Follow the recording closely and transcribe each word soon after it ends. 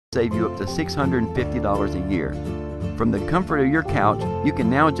save you up to $650 a year. From the comfort of your couch, you can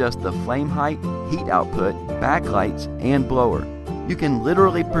now adjust the flame height, heat output, backlights, and blower. You can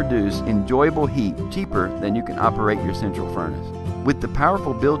literally produce enjoyable heat cheaper than you can operate your central furnace. With the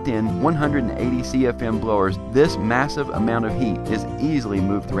powerful built-in 180 CFM blowers, this massive amount of heat is easily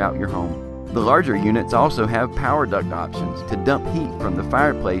moved throughout your home. The larger units also have power duct options to dump heat from the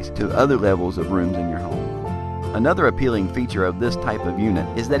fireplace to other levels of rooms in your home. Another appealing feature of this type of unit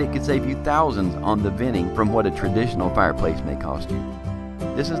is that it could save you thousands on the venting from what a traditional fireplace may cost you.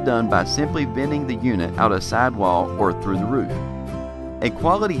 This is done by simply venting the unit out a sidewall or through the roof. A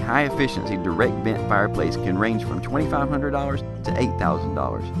quality high-efficiency direct vent fireplace can range from $2,500 to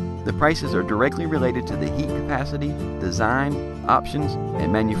 $8,000. The prices are directly related to the heat capacity, design, options,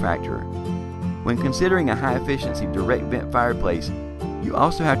 and manufacturer. When considering a high-efficiency direct vent fireplace, you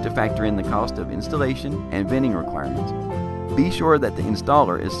also have to factor in the cost of installation and venting requirements. Be sure that the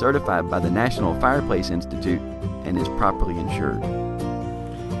installer is certified by the National Fireplace Institute and is properly insured.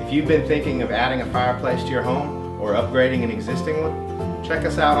 If you've been thinking of adding a fireplace to your home or upgrading an existing one, check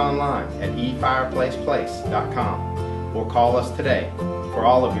us out online at efireplaceplace.com or call us today for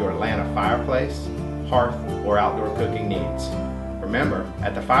all of your Atlanta fireplace, hearth, or outdoor cooking needs. Remember,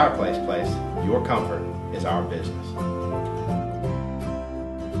 at the Fireplace Place, your comfort is our business.